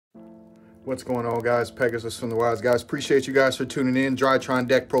What's going on, guys? Pegasus from the Wise Guys. Appreciate you guys for tuning in. Drytron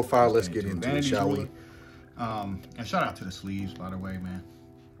deck profile. Let's get into it, shall we? And shout out to the sleeves, by the way, man.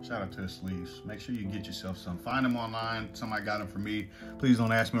 Shout out to the sleeves. Make sure you get yourself some. Find them online. Somebody got them for me. Please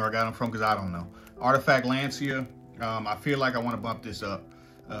don't ask me where I got them from because I don't know. Artifact Lancia. I feel like I want to bump this up.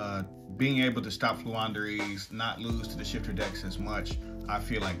 Being able to stop Fluanderies, not lose to the shifter decks as much. I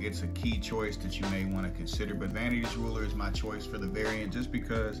feel like it's a key choice that you may want to consider, but Vanity's Ruler is my choice for the variant just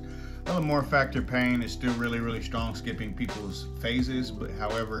because more Factor Pain is still really strong, skipping people's phases, but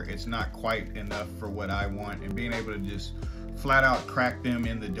however, it's not quite enough for what I want, and being able to just flat out crack them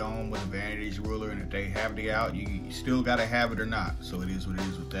in the dome with a Vanity's Ruler, and if they have the out, you still got to have it or not, so it is what it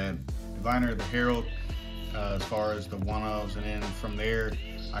is with that. Diviner the Herald, as far as the one-ofs, and then from there,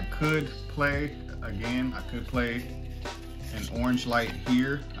 I could play an Orange Light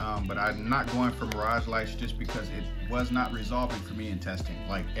here, but I'm not going for Mirage Lights just because it was not resolving for me in testing,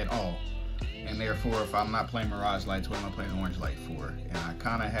 like at all. And therefore, if I'm not playing Mirage Lights, what am I playing Orange Light for? And I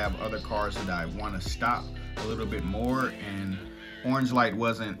kind of have other cards that I want to stop a little bit more, and Orange Light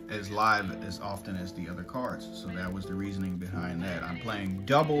wasn't as live as often as the other cards. So that was the reasoning behind that. I'm playing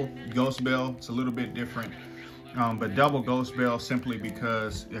double Ghost Bell. It's a little bit different. But double Ghost Bell simply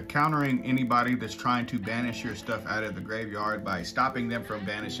because countering anybody that's trying to banish your stuff out of the graveyard by stopping them from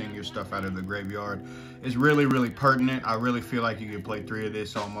banishing your stuff out of the graveyard is really pertinent. I really feel like you could play 3 of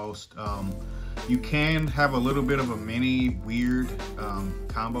this almost. You can have a little bit of a mini weird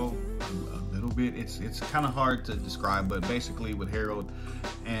combo, a little bit. It's kind of hard to describe, but basically with Herald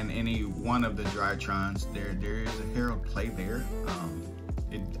and any one of the Drytrons, there is a Herald play there.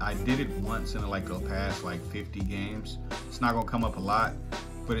 I did it once in like the past 50 games. It's not gonna come up a lot,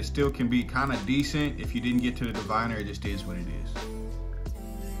 but it still can be kind of decent. If you didn't get to the Diviner, it just is what it is.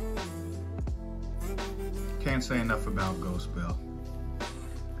 Can't say enough about Ghost Bell.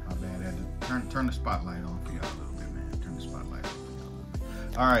 My bad, I had to turn the spotlight on for y'all a little bit, man. Turn the spotlight on for y'all a little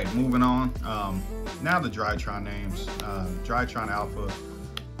bit. All right, moving on. Now the Drytron names. Drytron Alpha,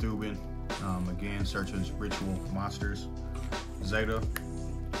 Thubin. Again, searches ritual monsters. Zeta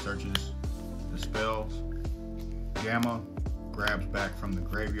searches the spells. Gamma grabs back from the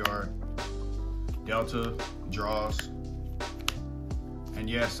graveyard. Delta draws. And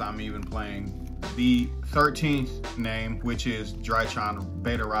yes, I'm even playing the 13th name, which is Drytron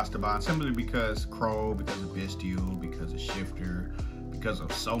Beta Rastaban, simply because Crow, because of Bestial, because of Shifter, because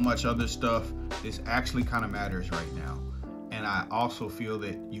of so much other stuff. This actually kind of matters right now. And I also feel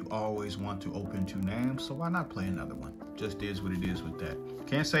that you always want to open 2 names, so why not play another one? Just is what it is with that.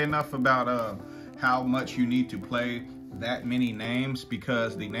 Can't say enough about how much you need to play that many names,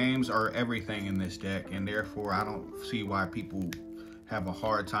 because the names are everything in this deck, and therefore I don't see why people have a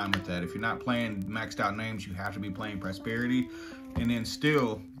hard time with that. If you're not playing maxed out names, you have to be playing Prosperity, and then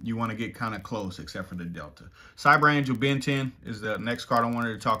still you want to get kind of close, except for the Delta. Cyber Angel Benton is the next card I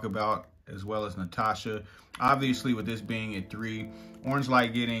wanted to talk about, as well as Natasha. Obviously, with this being at 3, Orange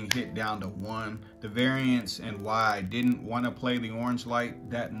Light getting hit down to 1, the variance and why I didn't want to play the Orange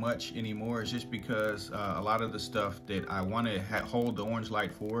Light that much anymore is just because a lot of the stuff that I want to hold the Orange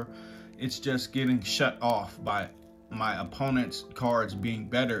Light for, it's just getting shut off by my opponent's cards being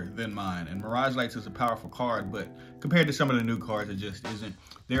better than mine. And Mirage Lights is a powerful card, but compared to some of the new cards, it just isn't.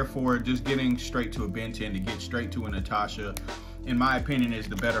 Therefore, just getting straight to a Benton to get straight to a Natasha, in my opinion, is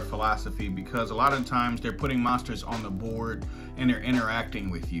the better philosophy, because a lot of times they're putting monsters on the board and they're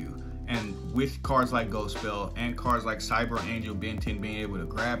interacting with you. And with cards like Ghost Bell and cards like Cyber Angel Benton being able to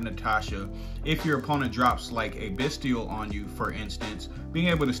grab Natasha, if your opponent drops like a Bestial on you, for instance, being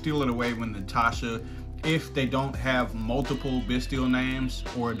able to steal it away when Natasha, if they don't have multiple Bestial names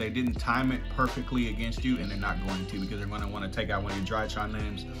or they didn't time it perfectly against you, and they're not going to because they're going to want to take out one of your Drytron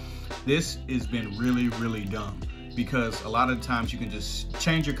names, this has been really dumb. Because a lot of the times you can just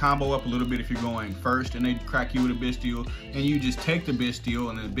change your combo up a little bit if you're going first and they crack you with a Bestial, and you just take the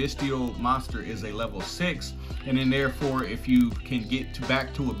Bestial, and the Bestial monster is a level 6, and then therefore if you can get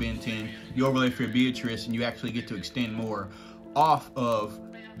back to a Benton, you overlay for Beatrice and you actually get to extend more off of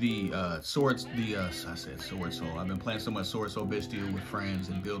the I said Sword Soul. I've been playing so much Sword Soul Bestial with friends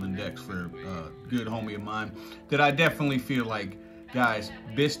and building decks for a good homie of mine that I definitely feel like, guys,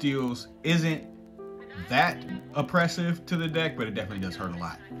 Bestials isn't that oppressive to the deck, but it definitely does hurt a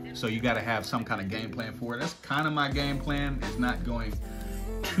lot. So you got to have some kind of game plan for it. That's kind of my game plan, is not going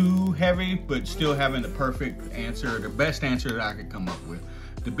too heavy, but still having the perfect answer, the best answer that I could come up with.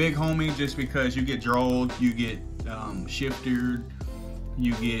 The big homie, just because you get drolled, you get shifted,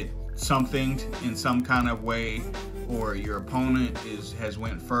 you get something in some kind of way, or your opponent has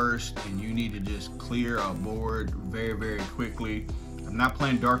went first and you need to just clear a board very quickly. I'm not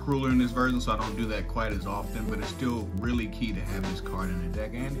playing Dark Ruler in this version, so I don't do that quite as often, but it's still really key to have this card in the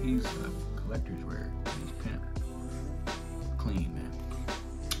deck. And he's a collector's rare. He's pimp. Clean, man.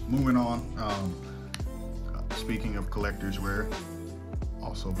 Moving on. Speaking of collector's rare,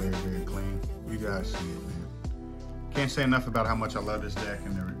 also very, very clean. You guys see it, man. Can't say enough about how much I love this deck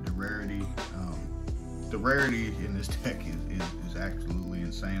and the rarity. The rarity in this deck is absolutely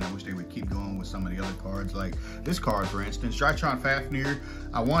insane. I wish they would keep going with some of the other cards, like this card, for instance, Drytron Fafnir.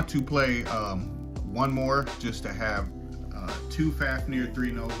 I want to play one more just to have 2 Fafnir,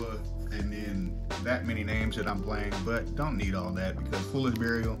 3 Nova, and then that many names that I'm playing, but don't need all that because Foolish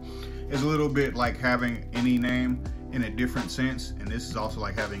Burial is a little bit like having any name in a different sense, and this is also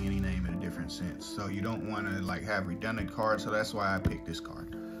like having any name in a different sense. So you don't want to like have redundant cards, so that's why I picked this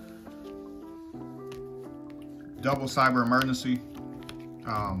card. Double Cyber Emergency.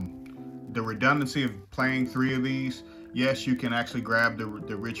 The redundancy of playing 3 of these, yes, you can actually grab the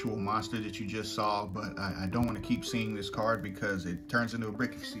ritual monster that you just saw, but I don't want to keep seeing this card because it turns into a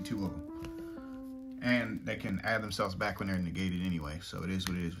brick if you see 2 of them. And they can add themselves back when they're negated anyway, so it is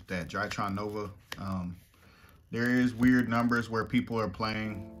what it is with that. Drytron Nova. There is weird numbers where people are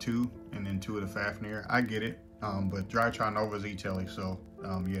playing 2 and then 2 of the Fafnir. I get it, but Drytron Nova is e-telly, so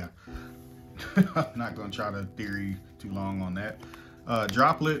yeah. I'm not going to try to theory too long on that.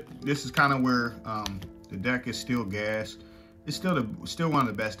 Droplet, this is kind of where the deck is still gas. It's still one of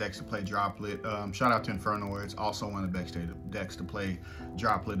the best decks to play Droplet. Shout out to Infernoid. It's also one of the best decks to play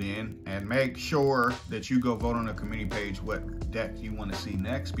Droplet in. And make sure that you go vote on the community page what deck you want to see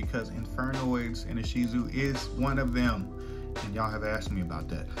next, because Infernoids and Ishizu is one of them. And y'all have asked me about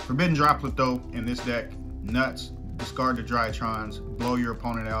that. Forbidden Droplet, though, in this deck, nuts. Discard the Drytrons, blow your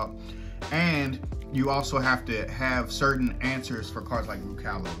opponent out. And you also have to have certain answers for cards like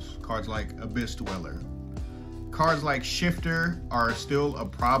Rukalos, cards like Abyss Dweller. Cards like Shifter are still a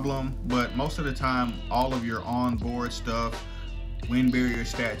problem, but most of the time, all of your on-board stuff, Wind Barrier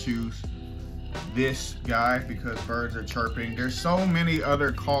statues, this guy, because birds are chirping. There's so many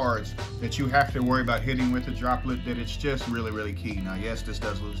other cards that you have to worry about hitting with a Droplet that it's just really, really key. Now, yes, this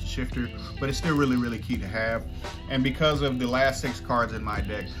does lose the Shifter, but it's still really, really key to have. And because of the last 6 cards in my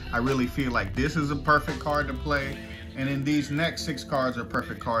deck, I really feel like this is a perfect card to play. And then these next 6 cards are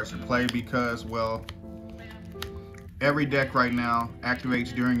perfect cards to play because, well, every deck right now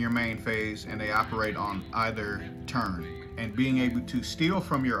activates during your main phase and they operate on either turn. And being able to steal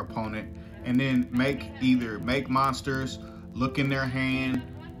from your opponent and then either make monsters, look in their hand,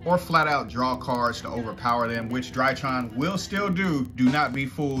 or flat out draw cards to overpower them, which Drytron will still do. Do not be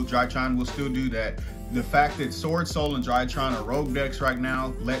fooled, Drytron will still do that. The fact that Sword Soul and Drytron are rogue decks right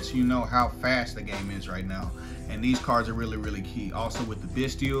now lets you know how fast the game is right now. And these cards are really, really key. Also with the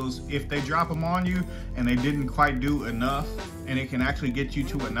Bestials, if they drop them on you and they didn't quite do enough, and it can actually get you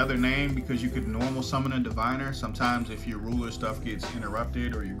to another name because you could normal summon a Diviner. Sometimes if your ruler stuff gets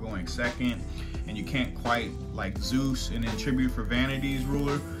interrupted or you're going second and you can't quite, like Zeus and then Tribute for Vanity's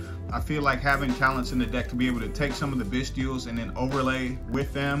ruler, I feel like having talents in the deck to be able to take some of the Bestials and then overlay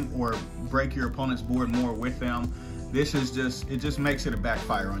with them or break your opponent's board more with them, this is it just makes it a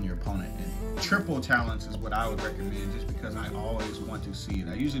backfire on your opponent. And triple talents is what I would recommend just because I always want to see it.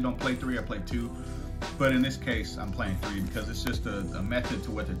 I usually don't play 3, I play 2. But in this case, I'm playing 3 because it's just a method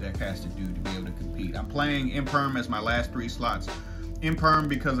to what the deck has to do to be able to compete. I'm playing Imperm as my last 3 slots. Imperm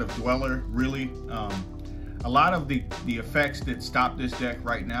because of Dweller, really. A lot of the effects that stop this deck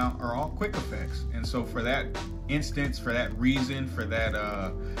right now are all quick effects. And so for that instance, for that reason, for that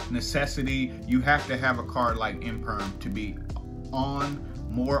necessity, you have to have a card like Imperm to be on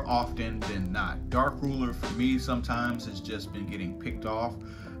more often than not. Dark Ruler for me sometimes has just been getting picked off.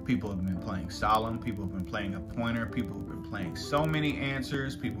 People have been playing Solemn, people have been playing a Pointer, people have been playing so many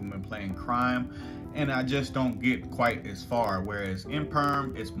answers, people have been playing Crime, and I just don't get quite as far. Whereas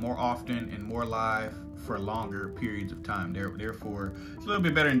Imperm, it's more often and more live for longer periods of time. Therefore, it's a little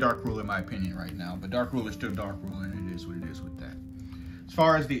bit better than Dark Ruler in my opinion right now, but Dark Ruler is still Dark Ruler and it is what it is with that. As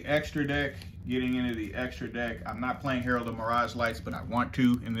far as the extra deck, getting into the extra deck, I'm not playing Herald of Mirage Lights, but I want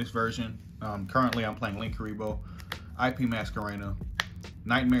to in this version. Currently, I'm playing Link Karibo, IP Masquerena,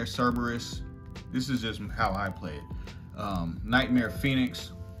 Nightmare Cerberus. This is just how I play it. Nightmare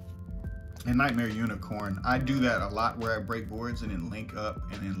Phoenix and Nightmare Unicorn. I do that a lot where I break boards and then link up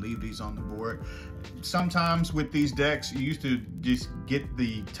and then leave these on the board. Sometimes with these decks, you used to just get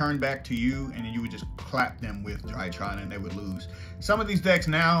the turn back to you and then you would just clap them with Drytron and they would lose. Some of these decks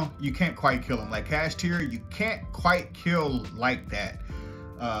now, you can't quite kill them. Like Cash Tier, you can't quite kill like that.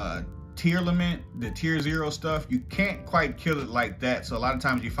 Tier Lament, the tier 0 stuff, you can't quite kill it like that. So a lot of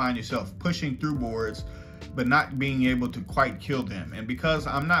times you find yourself pushing through boards but not being able to quite kill them. And because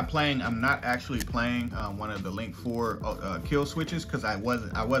I'm not actually playing one of the Link 4 kill switches, because I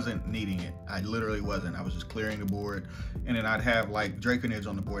wasn't needing it. I literally wasn't. I was just clearing the board, and then I'd have like Draconids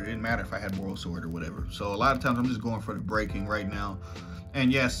on the board. It didn't matter if I had Moral Sword or whatever. So a lot of times I'm just going for the breaking right now.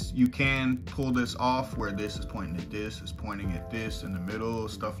 And yes, you can pull this off where this is pointing at this, is pointing at this in the middle,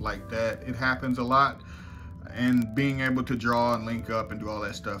 stuff like that. It happens a lot. And being able to draw and link up and do all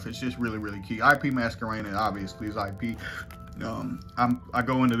that stuff, it's just really, really key. IP Masquerena obviously is IP. I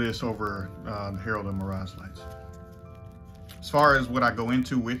go into this over the Herald of Mirage Lights. As far as what I go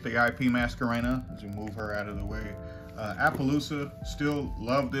into with the IP Masquerena, as we move her out of the way, Appaloosa, still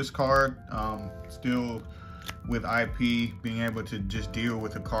love this card. Still with IP, being able to just deal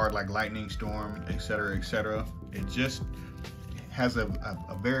with a card like Lightning Storm, etc., etc. It just has a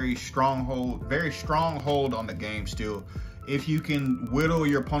very strong hold on the game still. If you can whittle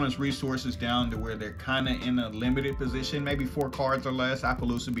your opponent's resources down to where they're kind of in a limited position, maybe 4 cards or less,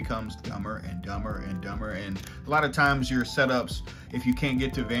 Appaloosa becomes dumber and dumber and dumber. And a lot of times your setups, if you can't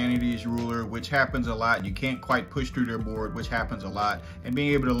get to Vanity's Ruler, which happens a lot, you can't quite push through their board, which happens a lot, and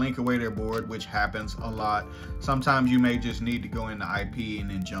being able to link away their board, which happens a lot. Sometimes you may just need to go into IP and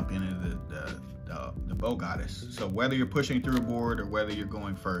then jump into the Bow Goddess. So whether you're pushing through a board or whether you're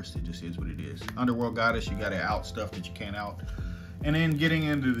going first, it just is what it is. Underworld Goddess, you gotta out stuff that you can't out. And then getting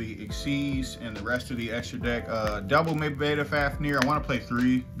into the Xyz and the rest of the extra deck, double Beta Fafnir. I want to play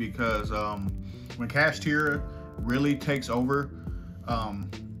 3 because when Kashtira really takes over,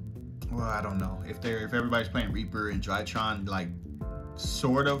 well, I don't know if everybody's playing Reaper and Drytron like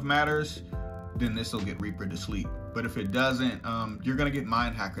sort of matters, then this will get Reaper to sleep. But if it doesn't, you're gonna get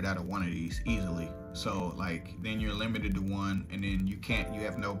mind hackered out of one of these easily. So like then you're limited to 1, and then you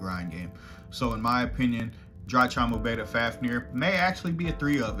have no grind game. So in my opinion, Drytron Beta Fafnir may actually be a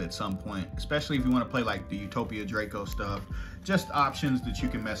 3 of at some point, especially if you want to play like the Utopia Draco stuff. Just options that you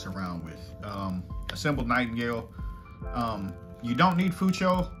can mess around with. Assembled Nightingale. You don't need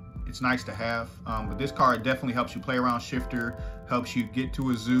Fucho. It's nice to have, but this card definitely helps you play around Shifter, helps you get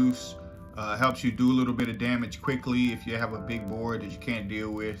to a Zeus, helps you do a little bit of damage quickly if you have a big board that you can't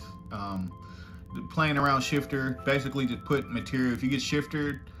deal with. Playing around Shifter, basically just put material. If you get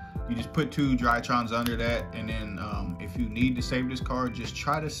Shifted, you just put 2 Drytrons under that, and then if you need to save this card, just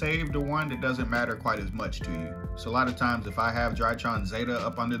try to save the one that doesn't matter quite as much to you. So a lot of times if I have Drytron Zeta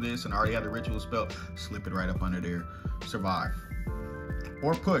up under this and I already have the ritual spell, slip it right up under there, survive.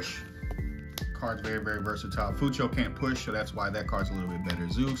 Or push. Card's very, very versatile. Fucho can't push, so that's why that card's a little bit better.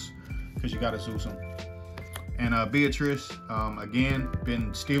 Zeus, because you gotta Zeus him. And Beatrice, again,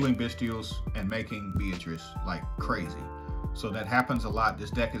 been stealing Bestials and making Beatrice like crazy. So that happens a lot. This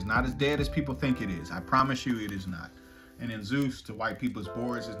deck is not as dead as people think it is. I promise you it is not. And then Zeus to wipe people's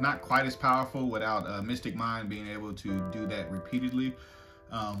boards is not quite as powerful without Mystic Mind being able to do that repeatedly.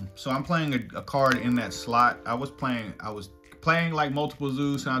 So I'm playing a card in that slot. I was playing like multiple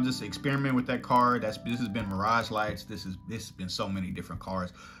Zeus, and I'll just experiment with that card. This has been Mirage Lights. This has been so many different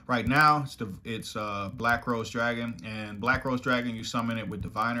cards. Right now, it's Black Rose Dragon, and Black Rose Dragon, you summon it with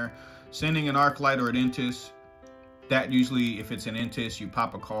Diviner, sending an Arclight or an Intis. That usually, if it's an Intis, you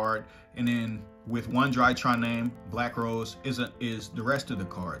pop a card, and then with one Drytron name, Black Rose is the rest of the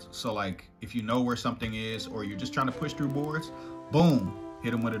cards. So like, if you know where something is, or you're just trying to push through boards, boom,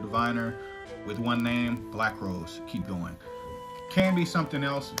 hit them with a Diviner with one name, Black Rose, keep going. Can be something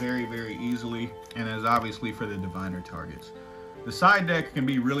else very, very easily, and is obviously for the Diviner targets. The side deck can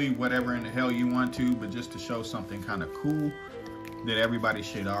be really whatever in the hell you want to, but just to show something kind of cool that everybody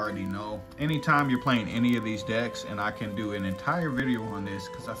should already know. Anytime you're playing any of these decks, and I can do an entire video on this,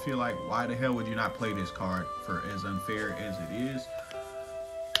 because I feel like why the hell would you not play this card for as unfair as it is?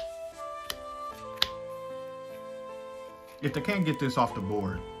 If they can't get this off the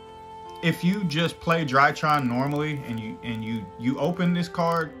board, if you just play Drytron normally and you open this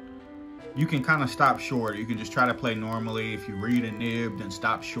card, you can kind of stop short. You can just try to play normally. If you read a nib, then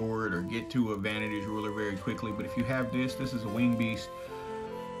stop short or get to a Vanity's Ruler very quickly. But if you have this is a Wing Beast.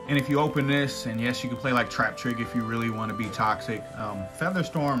 And if you open this, and yes, you can play like Trap Trick if you really want to be toxic.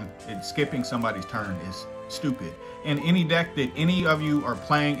 Featherstorm, skipping somebody's turn is stupid. And any deck that any of you are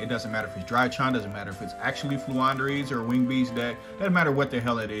playing, it doesn't matter if it's Drytron, doesn't matter if it's actually Fluanderies or a Wing Beast deck, doesn't matter what the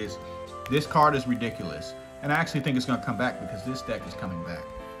hell it is. This card is ridiculous. And I actually think it's going to come back because this deck is coming back.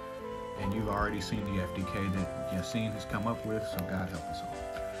 And you've already seen the FDK that Yassine has come up with, so God help us all.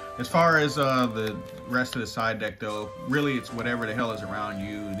 As far as the rest of the side deck though, really it's whatever the hell is around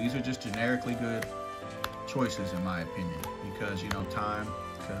you. These are just generically good choices in my opinion. Because, you know, time,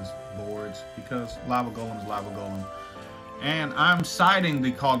 because boards, because Lava Golem is Lava Golem. And I'm citing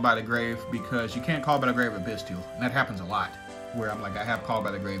the Called by the Grave because you can't Call by the Grave at Bisteel. And that happens a lot. Where I'm like, I have Called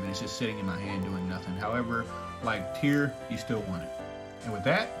by the Grave and it's just sitting in my hand doing nothing. However, like Tier, you still want it. And with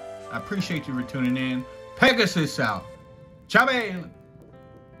that, I appreciate you for tuning in. Pegasus out. Ciao, babe.